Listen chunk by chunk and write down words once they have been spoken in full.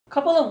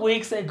Couple of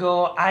weeks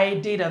ago, I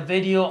did a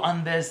video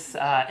on this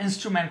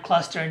instrument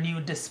cluster new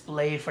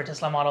display for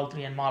Tesla Model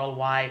 3 and Model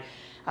Y.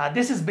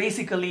 This is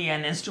basically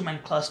an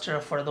instrument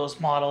cluster for those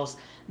models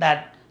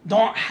that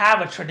don't have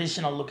a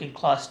traditional looking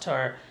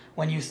cluster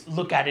when you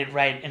look at it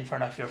right in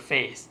front of your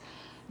face.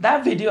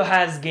 That video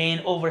has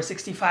gained over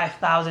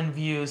 65,000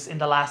 views in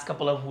the last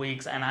couple of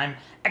weeks, and I'm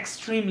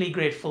extremely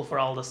grateful for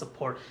all the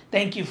support.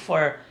 Thank you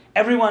for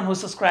everyone who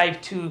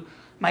subscribed to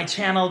my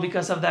channel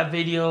because of that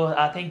video.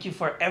 Thank you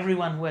for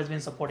everyone who has been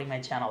supporting my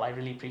channel. I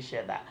really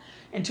appreciate that.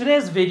 In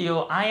today's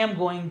video, I am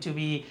going to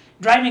be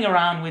driving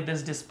around with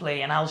this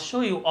display and I'll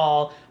show you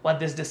all what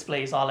this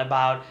display is all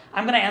about.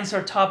 I'm going to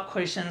answer top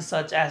questions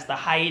such as the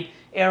height,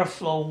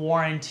 airflow,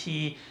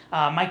 warranty.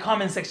 My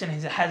comment section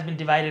has been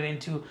divided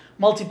into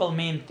multiple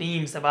main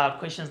themes about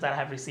questions that I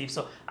have received.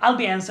 So I'll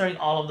be answering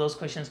all of those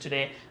questions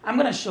today. I'm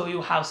going to show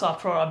you how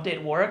software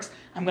update works.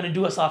 I'm going to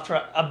do a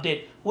software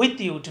update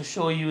with you to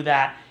show you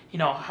that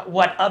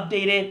what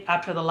updated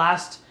after the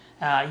last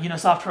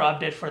software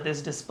update for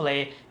this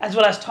display, as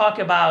well as talk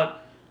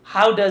about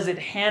how does it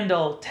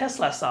handle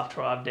Tesla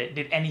software update.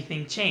 Did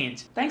anything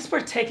change? Thanks for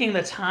taking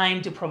the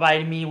time to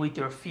provide me with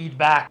your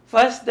feedback.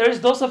 First, there's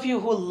those of you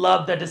who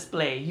love the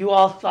display. You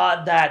all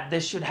thought that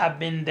this should have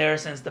been there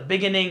since the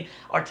beginning,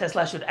 or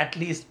Tesla should at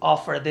least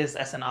offer this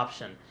as an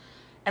option.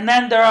 And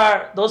then there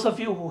are those of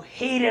you who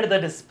hated the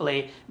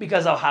display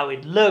because of how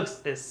it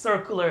looks. It's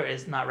circular,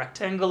 it's not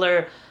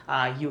rectangular.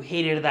 You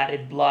hated that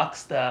it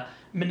blocks the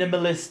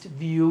minimalist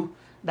view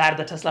that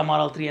the Tesla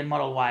Model 3 and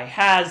Model Y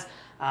has,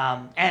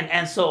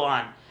 and so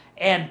on.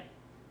 And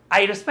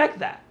I respect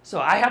that.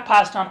 So I have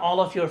passed on all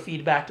of your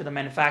feedback to the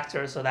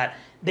manufacturer so that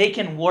they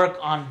can work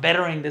on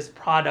bettering this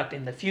product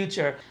in the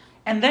future.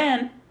 And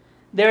then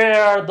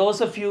there are those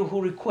of you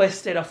who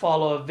requested a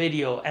follow-up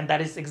video, and that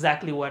is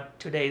exactly what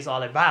today is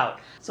all about.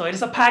 So it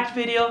is a packed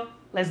video.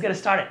 Let's get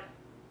started.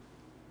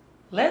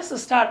 Let's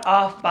start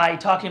off by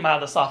talking about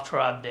the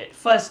software update.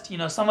 First,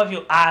 some of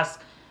you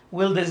ask,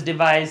 will this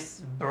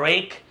device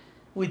break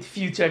with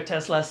future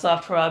Tesla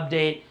software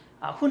update?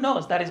 Who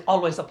knows? That is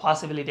always a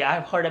possibility.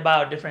 I've heard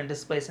about different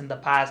displays in the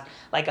past,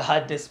 like a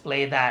HUD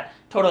display that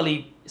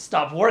totally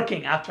stopped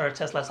working after a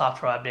Tesla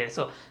software update.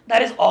 So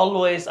that is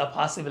always a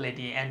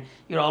possibility, and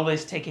you're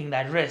always taking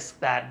that risk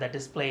that the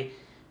display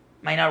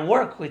might not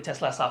work with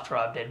Tesla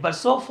software update. But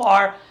so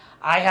far,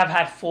 I have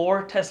had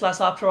 4 Tesla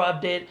software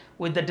update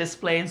with the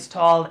display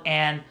installed,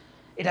 and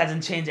it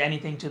hasn't changed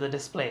anything to the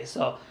display.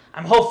 So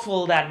I'm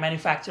hopeful that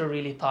manufacturer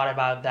really thought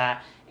about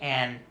that,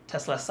 and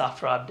Tesla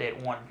software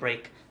update won't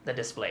break the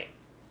display.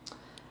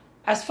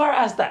 As far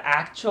as the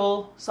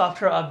actual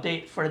software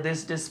update for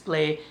this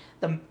display,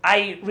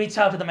 I reached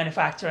out to the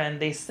manufacturer and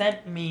they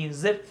sent me a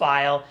zip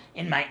file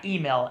in my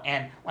email,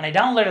 and when I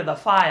downloaded the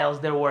files,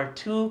 there were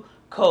 2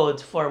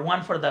 codes,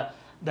 one for the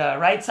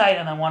right side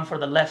and then one for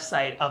the left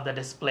side of the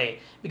display.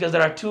 Because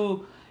there are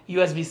 2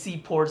 USB-C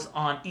ports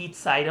on each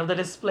side of the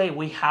display,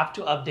 we have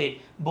to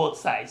update both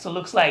sides. So it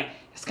looks like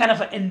it's kind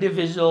of an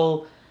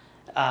individual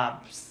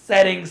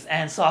settings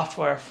and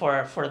software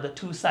for the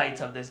 2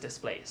 sides of this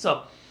display.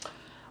 So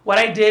what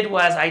I did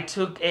was I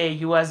took a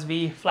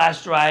USB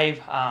flash drive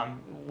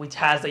which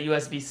has the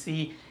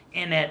USB-C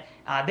in it.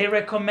 They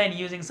recommend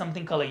using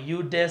something called a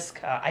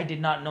U-disk. I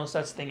did not know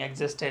such thing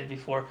existed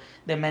before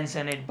they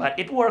mentioned it, but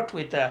it worked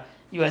with the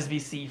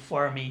USB-C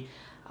for me.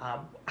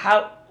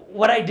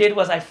 What I did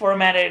was I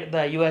formatted the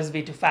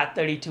USB to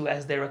FAT32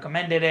 as they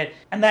recommended it,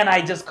 and then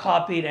I just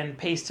copied and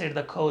pasted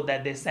the code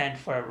that they sent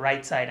for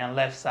right side and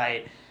left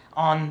side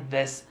on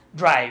this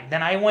drive.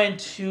 Then I went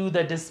to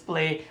the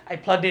display, I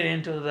plugged it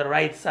into the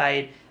right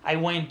side, I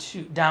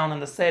went down on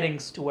the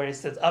settings to where it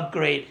says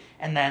upgrade,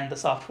 and then the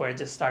software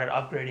just started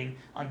upgrading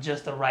on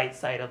just the right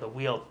side of the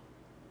wheel.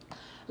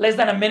 Less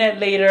than a minute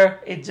later,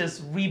 it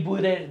just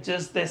rebooted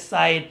just this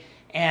side,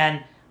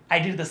 and I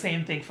did the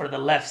same thing for the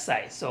left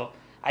side. So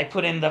I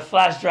put in the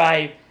flash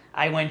drive,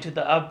 I went to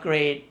the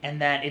upgrade, and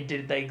then it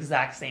did the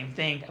exact same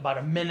thing, about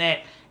a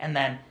minute, and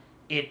then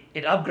it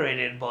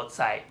upgraded both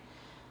sides.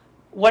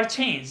 What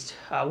changed?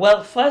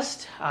 Well,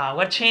 first,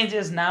 what changed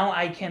is now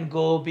I can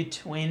go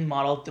between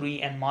Model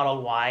 3 and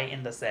Model Y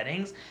in the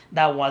settings.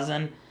 That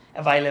wasn't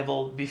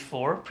available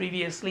before,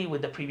 previously,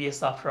 with the previous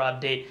software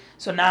update.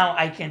 So now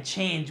I can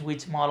change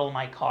which model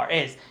my car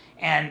is.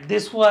 And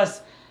this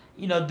was,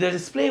 the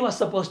display was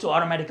supposed to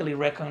automatically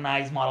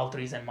recognize Model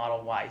 3s and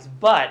Model Ys.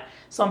 But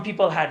some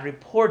people had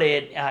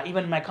reported,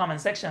 even in my comment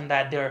section,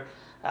 that their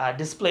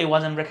display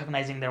wasn't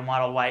recognizing their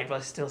Model Y. It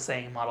was still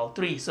saying Model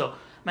 3. So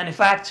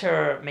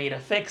manufacturer made a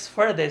fix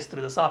for this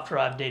through the software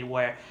update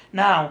where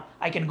now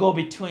I can go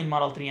between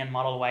Model 3 and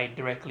Model Y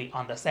directly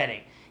on the setting.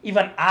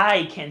 Even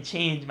I can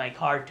change my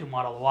car to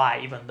Model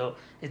Y even though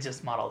it's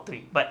just Model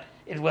 3. But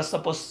it was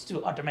supposed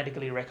to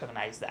automatically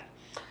recognize that.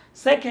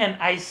 Second,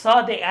 I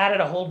saw they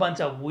added a whole bunch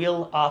of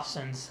wheel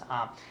options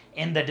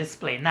in the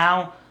display.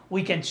 Now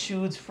we can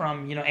choose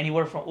from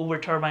anywhere from over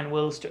turbine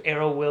wheels to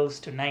aero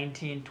wheels to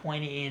 19,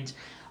 20 inch.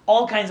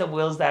 All kinds of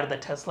wheels that the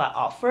Tesla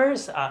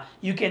offers.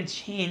 You can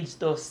change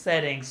those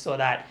settings so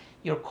that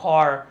your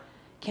car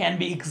can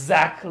be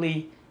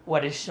exactly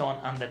what is shown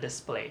on the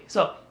display.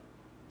 So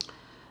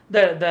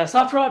the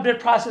software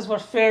update process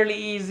was fairly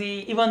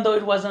easy, even though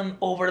it wasn't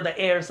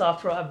over-the-air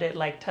software update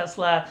like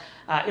Tesla.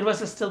 It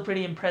was still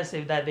pretty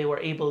impressive that they were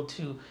able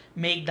to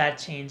make that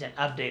change and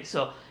update.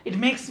 So it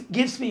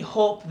gives me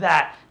hope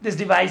that this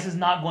device is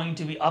not going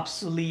to be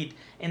obsolete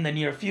in the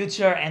near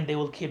future, and they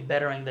will keep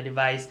bettering the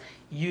device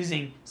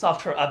using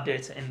software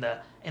updates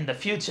in the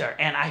future.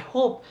 And I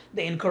hope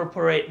they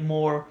incorporate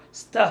more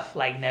stuff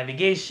like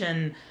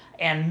navigation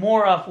and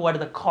more of what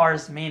the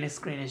car's main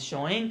screen is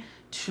showing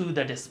to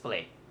the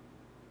display.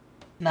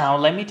 Now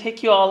let me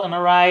take you all on a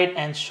ride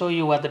and show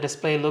you what the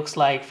display looks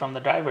like from the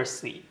driver's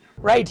seat.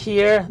 Right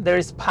here there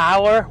is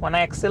power. When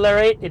I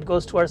accelerate, it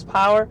goes towards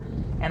power,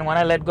 and when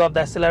I let go of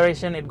the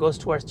acceleration, it goes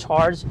towards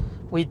charge,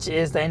 which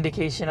is the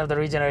indication of the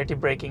regenerative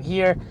braking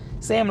here.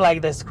 Same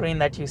like the screen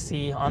that you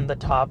see on the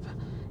top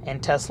in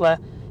Tesla.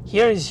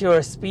 Here is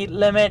your speed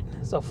limit,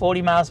 so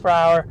 40 miles per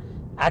hour,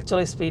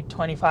 actually speed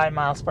 25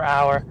 miles per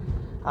hour.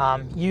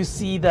 You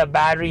see the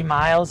battery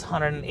miles,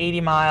 180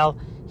 mile.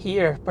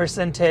 Here,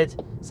 percentage,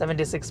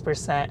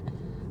 76%.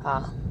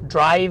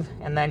 Drive,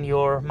 and then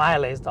your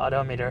mileage, the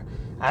odometer.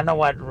 I don't know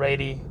what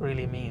really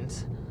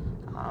means.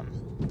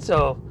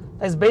 So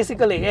that's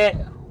basically it.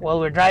 While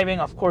we're driving,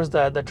 of course,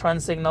 the turn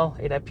signal,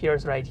 it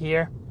appears right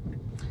here.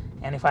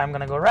 And if I'm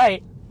gonna go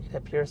right, it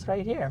appears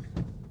right here.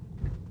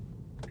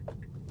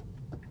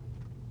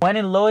 When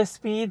in lowest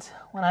speeds,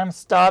 when I'm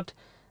stopped,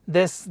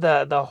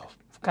 the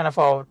kind of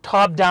a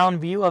top-down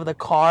view of the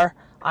car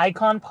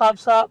icon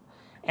pops up.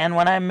 And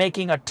when I'm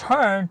making a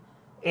turn,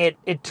 it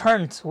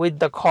turns with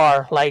the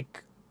car,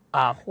 like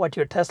what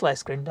your Tesla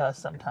screen does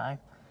sometimes.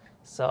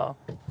 So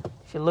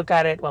if you look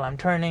at it while I'm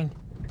turning,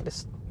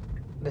 this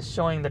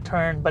showing the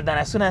turn. But then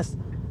as soon as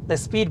the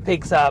speed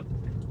picks up,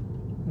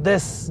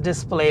 this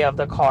display of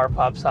the car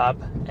pops up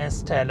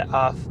instead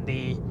of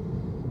the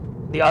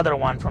other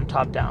one from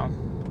top down.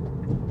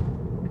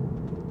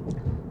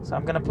 So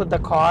I'm gonna put the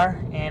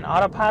car in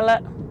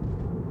autopilot.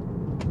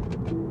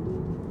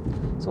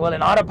 So while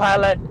in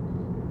autopilot,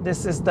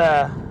 this is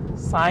the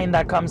sign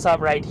that comes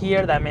up right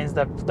here. That means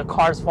that the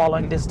car's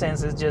following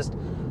distance is just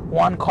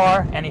one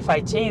car, and if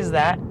I change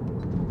that,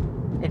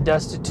 it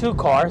does to 2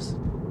 cars,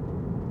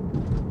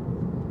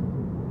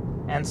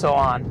 and so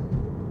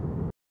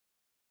on.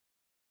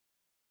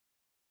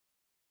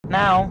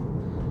 Now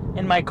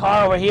in my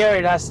car over here,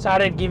 it has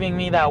started giving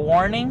me that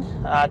warning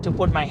to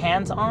put my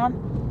hands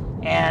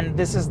on, and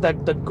this is the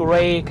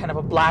gray kind of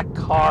a black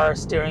car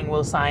steering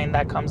wheel sign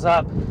that comes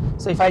up.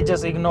 So if I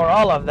just ignore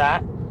all of that,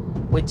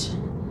 which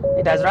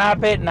it has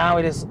rapid, now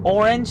it is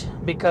orange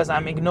because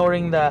I'm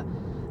ignoring the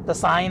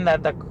sign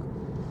that the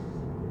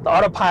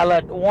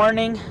autopilot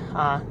warning.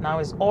 Now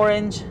is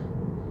orange,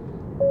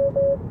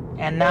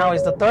 and now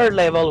is the third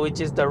level, which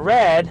is the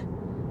red,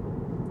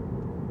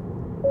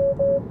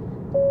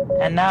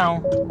 and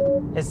now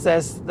it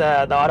says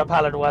the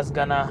autopilot was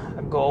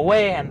gonna go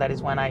away, and that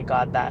is when I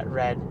got that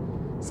red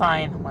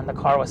sign when the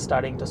car was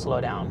starting to slow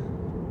down.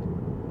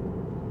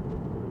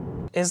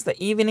 It's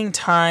the evening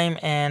time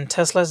and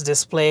Tesla's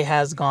display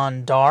has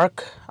gone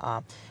dark,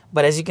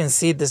 but as you can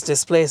see, this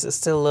display is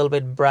still a little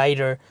bit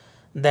brighter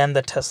than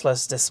the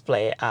Tesla's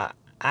display.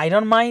 I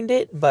don't mind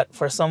it, but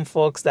for some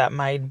folks that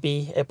might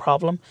be a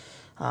problem.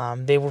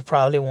 They would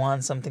probably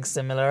want something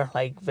similar,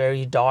 like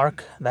very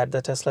dark, that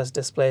the Tesla's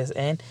display is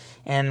in.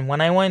 And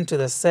when I went to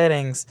the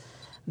settings,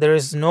 there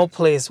is no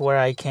place where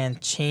I can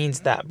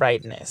change that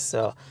brightness.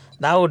 So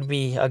that would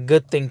be a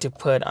good thing to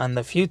put on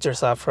the future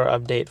software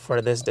update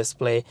for this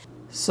display.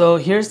 So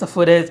here's the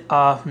footage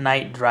of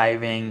night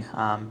driving.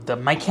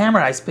 My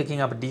camera is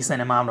picking up a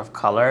decent amount of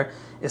color.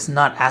 It's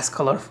not as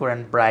colorful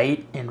and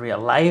bright in real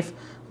life,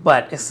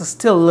 but it's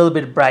still a little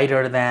bit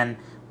brighter than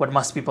what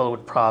most people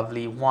would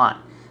probably want.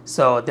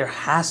 So there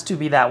has to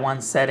be that one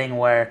setting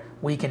where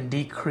we can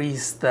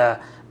decrease the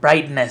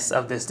brightness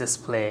of this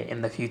display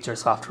in the future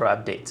software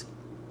updates.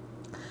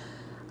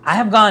 I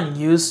have gotten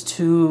used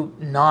to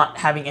not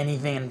having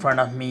anything in front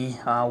of me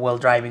while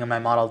driving on my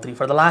Model 3.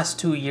 For the last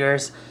 2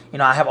 years,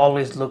 I have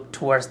always looked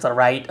towards the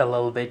right a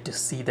little bit to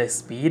see the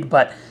speed,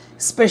 but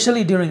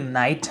especially during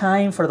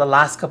nighttime for the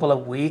last couple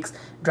of weeks,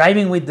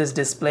 driving with this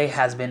display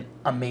has been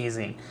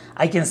amazing.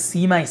 I can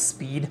see my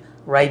speed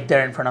right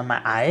there in front of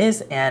my eyes,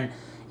 and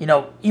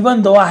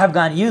even though I have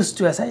gotten used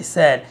to, as I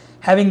said,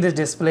 having this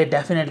display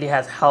definitely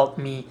has helped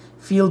me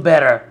feel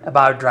better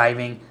about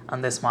driving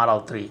on this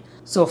Model 3.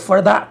 So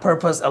for that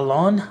purpose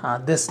alone,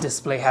 this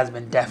display has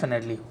been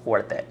definitely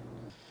worth it.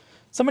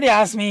 Somebody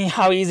asked me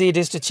how easy it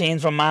is to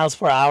change from miles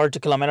per hour to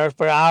kilometers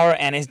per hour,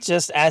 and it's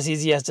just as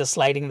easy as just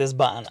sliding this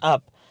button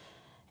up.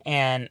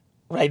 And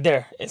right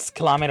there, it's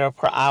kilometer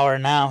per hour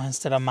now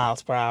instead of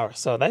miles per hour.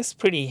 So that's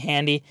pretty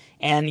handy,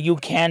 and you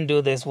can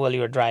do this while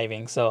you're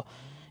driving. So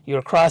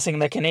you're crossing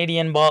the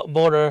Canadian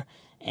border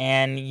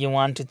and you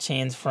want to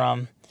change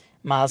from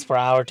miles per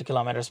hour to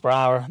kilometers per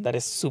hour. That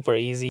is super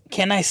easy.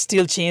 Can I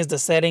still change the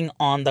setting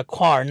on the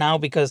car now?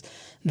 Because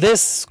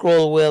this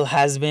scroll wheel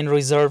has been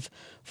reserved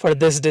for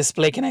this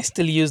display, can I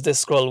still use this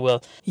scroll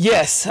wheel?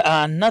 Yes,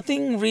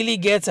 nothing really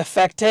gets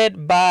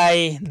affected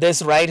by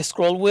this right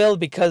scroll wheel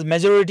because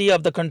majority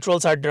of the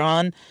controls are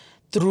done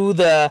through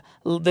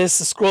this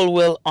scroll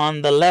wheel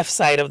on the left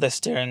side of the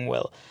steering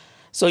wheel.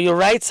 So your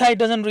right side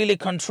doesn't really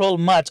control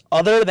much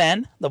other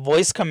than the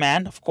voice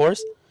command, of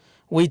course,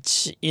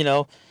 which, you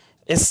know,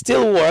 it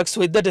still works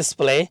with the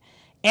display.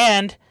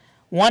 And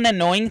one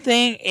annoying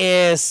thing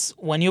is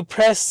when you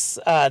press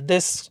the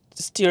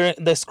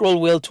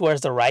scroll wheel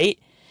towards the right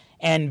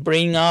and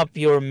bring up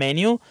your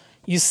menu,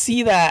 you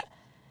see that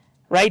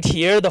right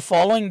here the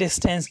following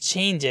distance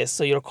changes.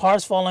 So your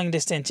car's following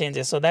distance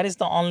changes. So that is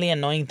the only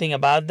annoying thing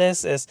about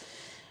this is,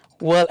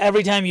 well,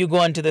 every time you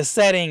go into the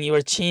setting, you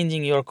are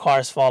changing your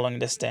car's following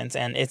distance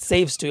and it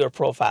saves to your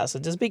profile. So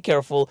just be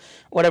careful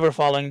whatever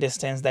following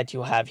distance that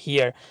you have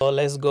here. So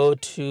let's go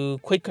to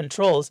quick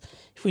controls.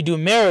 If we do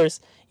mirrors,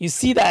 you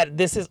see that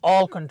this is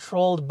all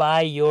controlled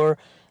by your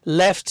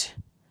left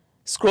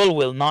scroll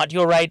wheel, not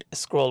your right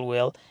scroll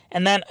wheel,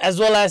 and then as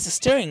well as the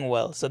steering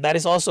wheel. So that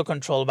is also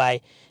controlled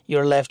by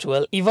your left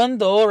wheel. Even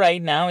though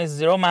right now it's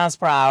 0 miles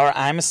per hour,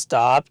 I'm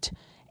stopped,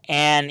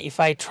 and if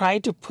I try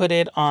to put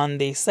it on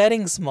the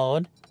settings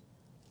mode,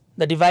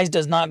 the device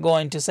does not go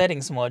into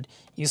settings mode.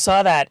 You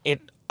saw that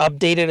it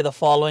updated the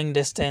following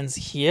distance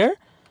here,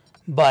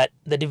 but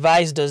the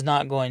device does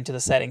not go into the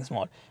settings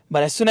mode.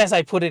 But as soon as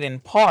I put it in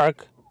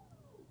park,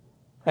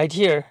 right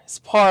here, it's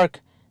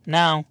park,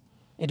 now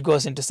it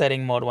goes into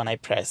setting mode when I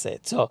press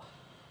it. So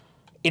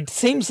it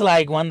seems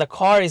like when the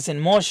car is in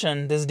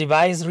motion, this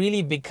device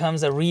really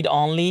becomes a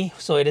read-only,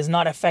 so it is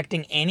not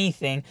affecting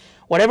anything.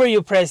 Whatever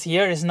you press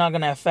here is not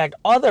going to affect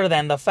other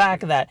than the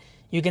fact that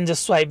you can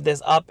just swipe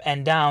this up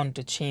and down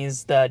to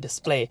change the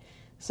display.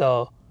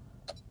 So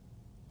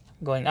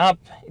going up,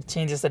 it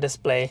changes the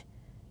display.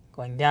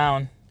 Going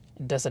down,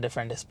 it does a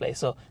different display.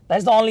 So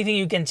that's the only thing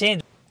you can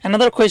change.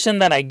 Another question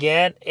that I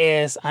get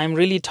is, I'm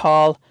really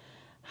tall.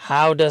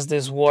 How does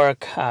this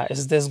work?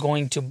 Is this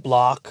going to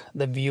block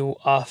the view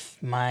of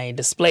my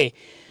display?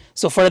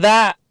 So for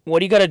that,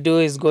 what you got to do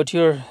is go to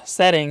your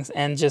settings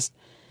and just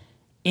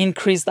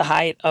increase the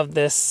height of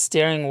this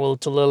steering wheel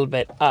to a little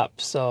bit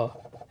up.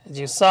 So as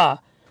you saw,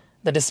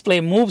 the display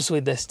moves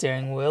with the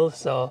steering wheel.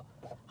 So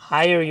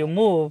higher you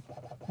move,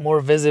 more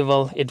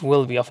visible it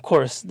will be. Of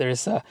course, there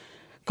is a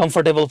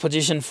comfortable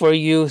position for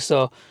you,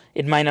 so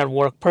it might not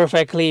work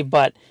perfectly,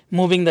 but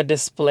moving the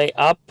display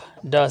up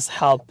does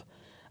help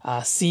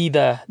see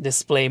the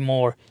display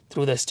more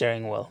through the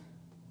steering wheel.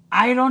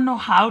 I don't know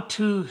how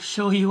to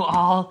show you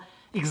all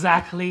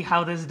exactly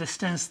how this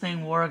distance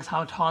thing works,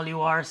 how tall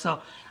you are.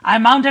 So I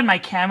mounted my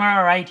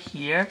camera right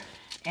here,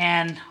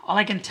 and all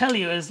I can tell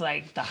you is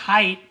like the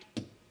height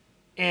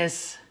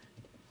is,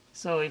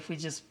 so if we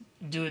just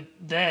do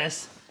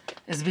this,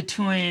 is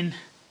between,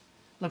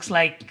 looks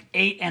like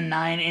 8 and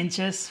 9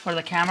 inches for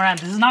the camera. And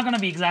this is not going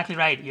to be exactly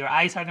right. Your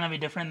eyes are going to be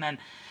different than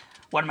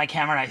what my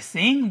camera is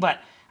seeing,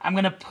 but I'm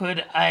going to put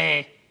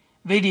a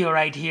video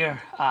right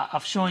here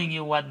of showing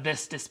you what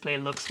this display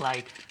looks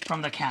like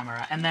from the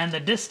camera. And then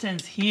the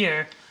distance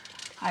here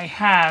I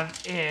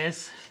have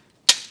is,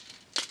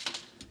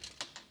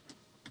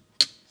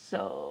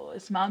 so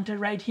it's mounted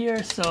right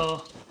here.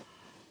 So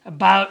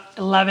about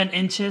 11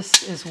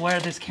 inches is where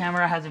this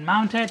camera has been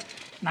mounted.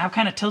 And I've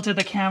kind of tilted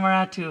the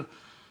camera to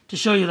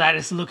show you that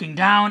it's looking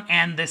down,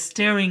 and the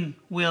steering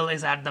wheel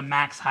is at the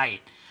max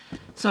height.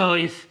 So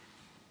if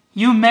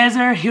you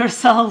measure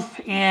yourself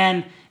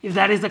and if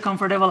that is the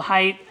comfortable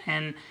height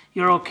and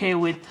you're okay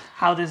with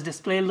how this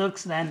display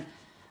looks, then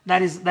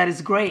that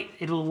is great.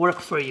 It will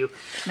work for you.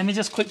 Let me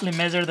just quickly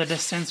measure the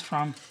distance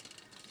from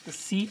the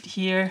seat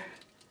here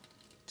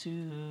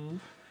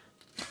to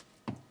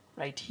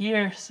right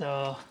here.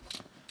 So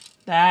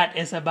that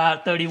is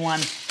about 31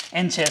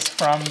 inches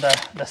from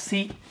the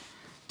seat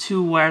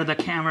to where the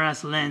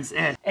camera's lens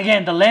is.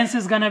 Again, the lens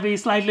is gonna be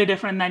slightly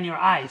different than your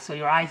eyes, so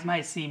your eyes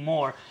might see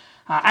more.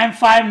 I'm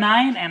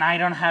 5'9" and I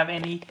don't have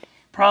any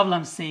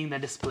problem seeing the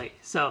display.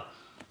 So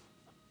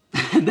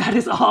that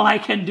is all I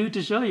can do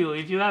to show you.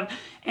 If you have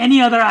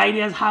any other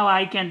ideas how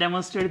I can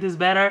demonstrate this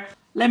better,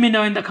 let me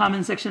know in the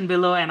comment section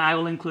below and I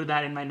will include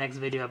that in my next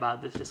video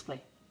about this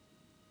display.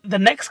 The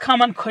next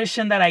common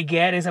question that I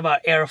get is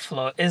about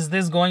airflow. Is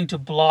this going to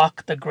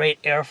block the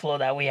great airflow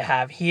that we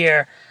have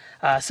here?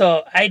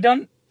 So I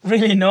don't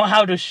really know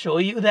how to show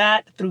you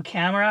that through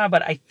camera,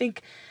 but I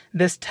think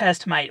this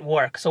test might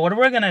work. So what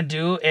we're gonna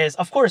do is,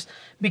 of course,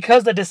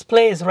 because the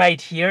display is right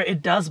here,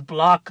 it does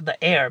block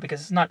the air because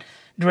it's not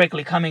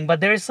directly coming, but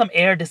there is some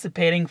air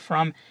dissipating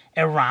from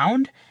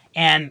around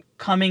and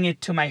coming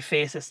into my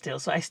face still.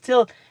 So I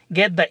still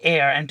get the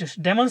air, and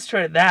to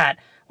demonstrate that,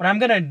 what I'm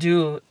gonna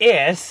do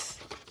is,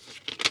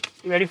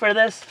 you ready for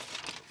this?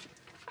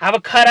 I have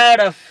a cutout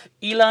of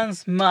Elon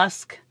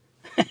Musk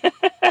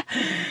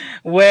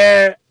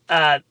where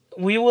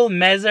we will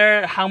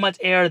measure how much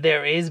air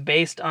there is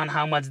based on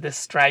how much the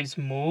stripes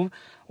move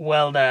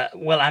while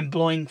I'm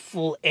blowing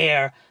full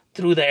air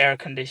through the air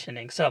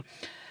conditioning. So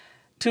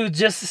To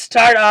just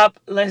start up,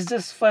 let's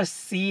just first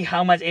see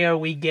how much air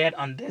we get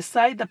on this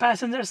side, the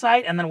passenger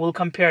side, and then we'll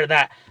compare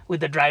that with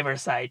the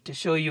driver's side to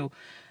show you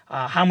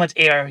how much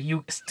air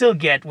you still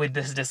get with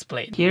this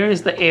display. Here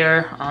is the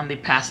air on the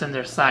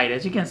passenger side.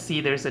 As you can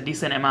see, there's a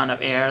decent amount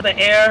of air. The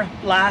air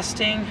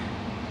blasting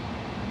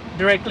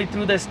directly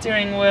through the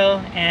steering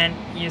wheel, and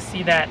you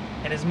see that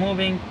it is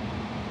moving.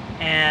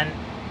 And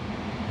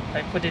if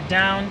I put it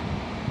down,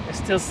 there's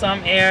still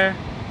some air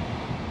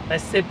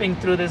that's sipping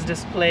through this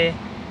display.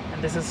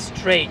 This is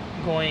straight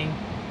going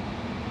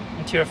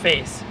into your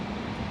face.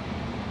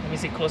 Let me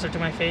see closer to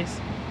my face.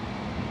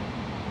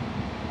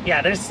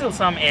 Yeah, there's still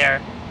some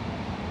air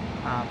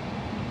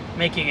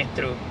making it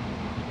through.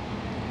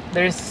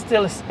 There's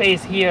still a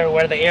space here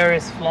where the air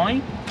is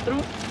flowing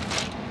through.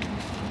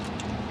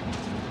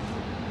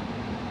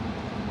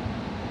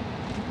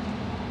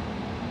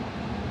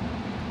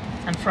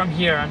 And from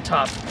here on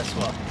top as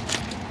well.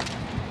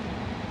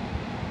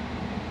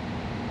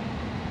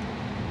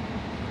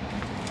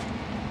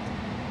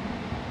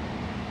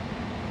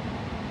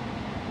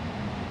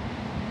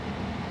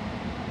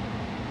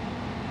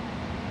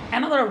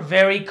 Another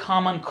very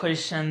common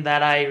question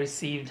that I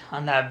received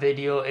on that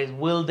video is,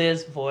 will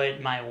this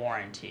void my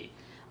warranty?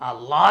 A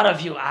lot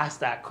of you asked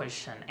that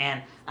question,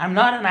 and I'm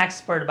not an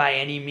expert by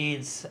any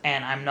means,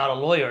 and I'm not a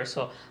lawyer,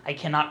 so I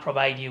cannot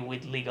provide you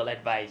with legal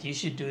advice. You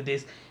should do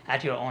this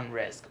at your own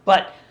risk.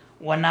 But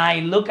when I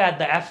look at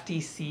the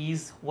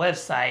FTC's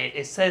website,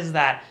 it says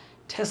that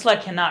Tesla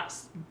cannot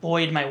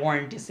void my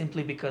warranty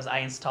simply because I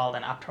installed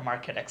an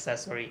aftermarket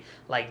accessory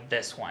like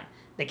this one.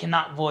 They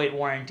cannot void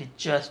warranty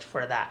just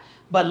for that.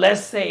 But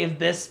let's say if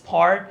this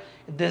part,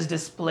 this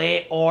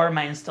display, or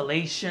my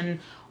installation,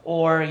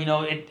 or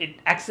it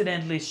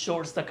accidentally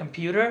shorts the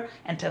computer,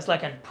 and Tesla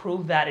can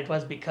prove that it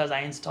was because I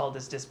installed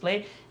this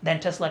display, then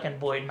Tesla can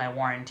void my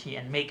warranty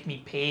and make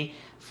me pay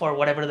for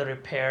whatever the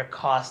repair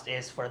cost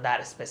is for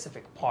that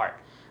specific part.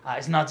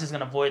 It's not just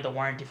going to void the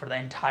warranty for the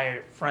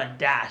entire front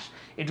dash.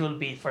 It will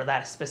be for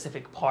that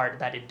specific part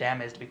that it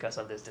damaged because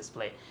of this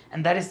display.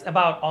 And that is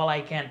about all I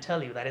can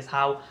tell you. That is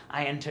how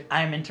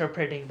I'm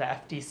interpreting the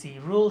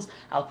FTC rules.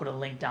 I'll put a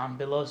link down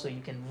below so you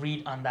can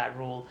read on that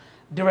rule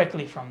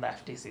directly from the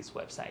FTC's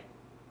website.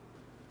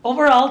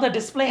 Overall, the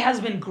display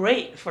has been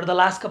great for the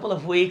last couple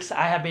of weeks.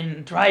 I have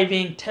been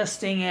driving,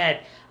 testing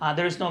it.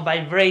 There is no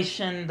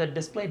vibration. The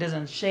display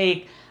doesn't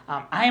shake.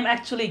 I am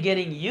actually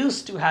getting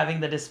used to having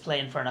the display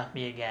in front of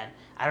me again.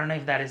 I don't know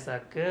if that is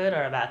a good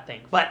or a bad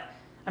thing, but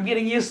I'm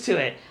getting used to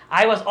it.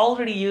 I was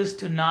already used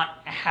to not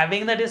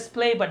having the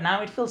display, but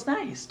now it feels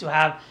nice to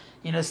have,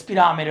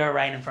 speedometer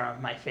right in front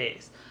of my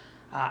face.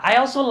 I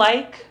also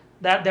like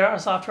that there are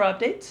software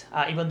updates,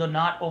 even though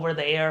not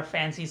over-the-air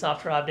fancy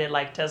software update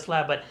like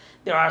Tesla, but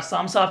there are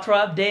some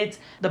software updates.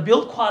 The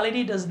build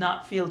quality does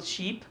not feel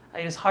cheap.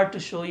 It is hard to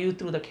show you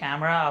through the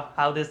camera of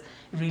how this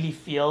really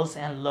feels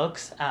and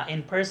looks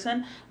in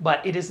person,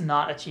 but it is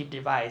not a cheap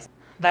device.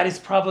 That is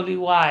probably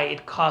why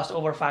it cost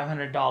over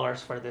 $500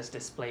 for this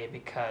display,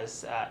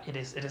 because it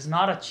is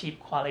not a cheap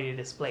quality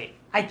display.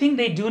 I think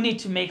they do need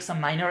to make some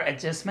minor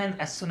adjustments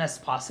as soon as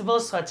possible,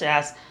 such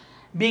as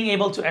being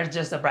able to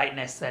adjust the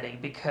brightness setting,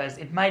 because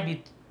it might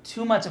be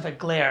too much of a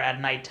glare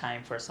at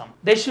nighttime for some.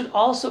 They should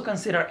also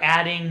consider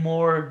adding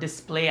more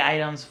display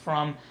items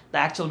from the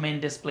actual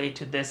main display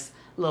to this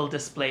little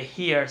display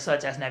here,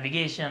 such as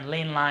navigation,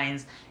 lane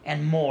lines,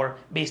 and more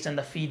based on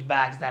the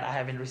feedbacks that I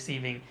have been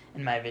receiving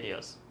in my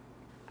videos.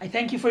 I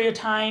thank you for your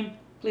time.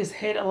 Please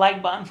hit a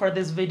like button for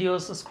this video,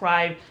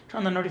 subscribe, turn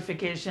on the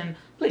notification.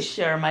 Please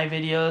share my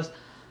videos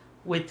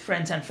with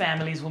friends and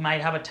families who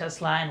might have a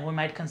Tesla and who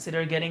might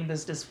consider getting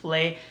this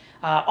display.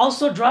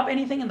 Also, drop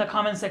anything in the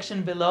comment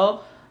section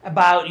below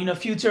about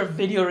future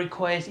video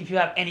requests. If you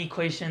have any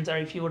questions, or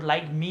if you would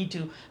like me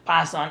to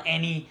pass on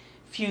any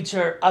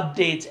future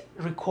update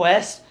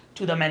requests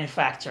to the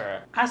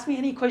manufacturer. Ask me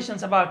any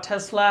questions about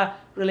Tesla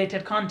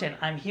related content.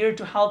 I'm here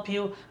to help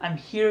you. I'm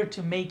here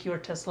to make your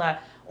Tesla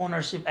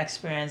ownership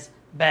experience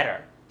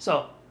better.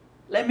 So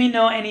let me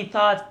know any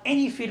thoughts,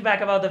 any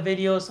feedback about the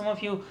video. Some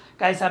of you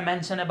guys have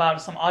mentioned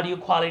about some audio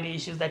quality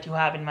issues that you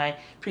have in my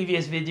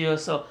previous videos.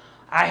 So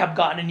I have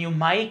gotten a new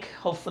mic.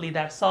 Hopefully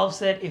that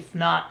solves it. If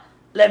not,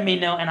 let me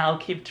know and I'll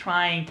keep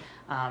trying.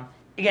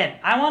 Again,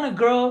 I want to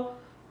grow.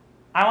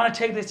 I want to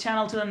take this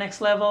channel to the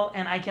next level,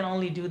 and I can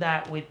only do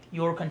that with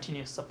your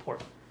continuous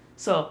support.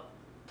 So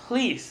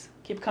please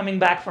keep coming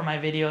back for my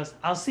videos.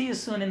 I'll see you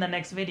soon in the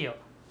next video.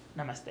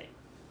 Namaste.